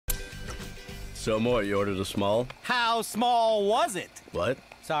So, Mort, you ordered a small? How small was it? What?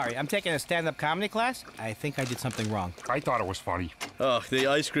 Sorry, I'm taking a stand-up comedy class. I think I did something wrong. I thought it was funny. Oh, the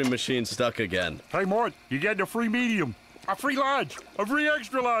ice cream machine's stuck again. Hey, Mort, you getting a free medium, a free large, a free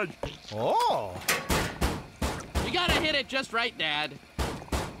extra large. Oh. You gotta hit it just right, Dad.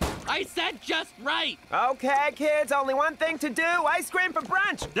 I said just right. Okay, kids, only one thing to do. Ice cream for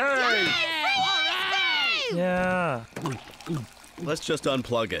brunch. Yay! All right. Yeah. Let's just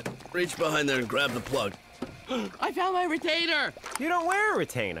unplug it. Reach behind there and grab the plug. I found my retainer. You don't wear a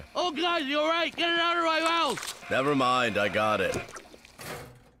retainer. Oh, God, you're right. Get it out of my mouth. Never mind, I got it.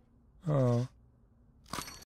 Oh.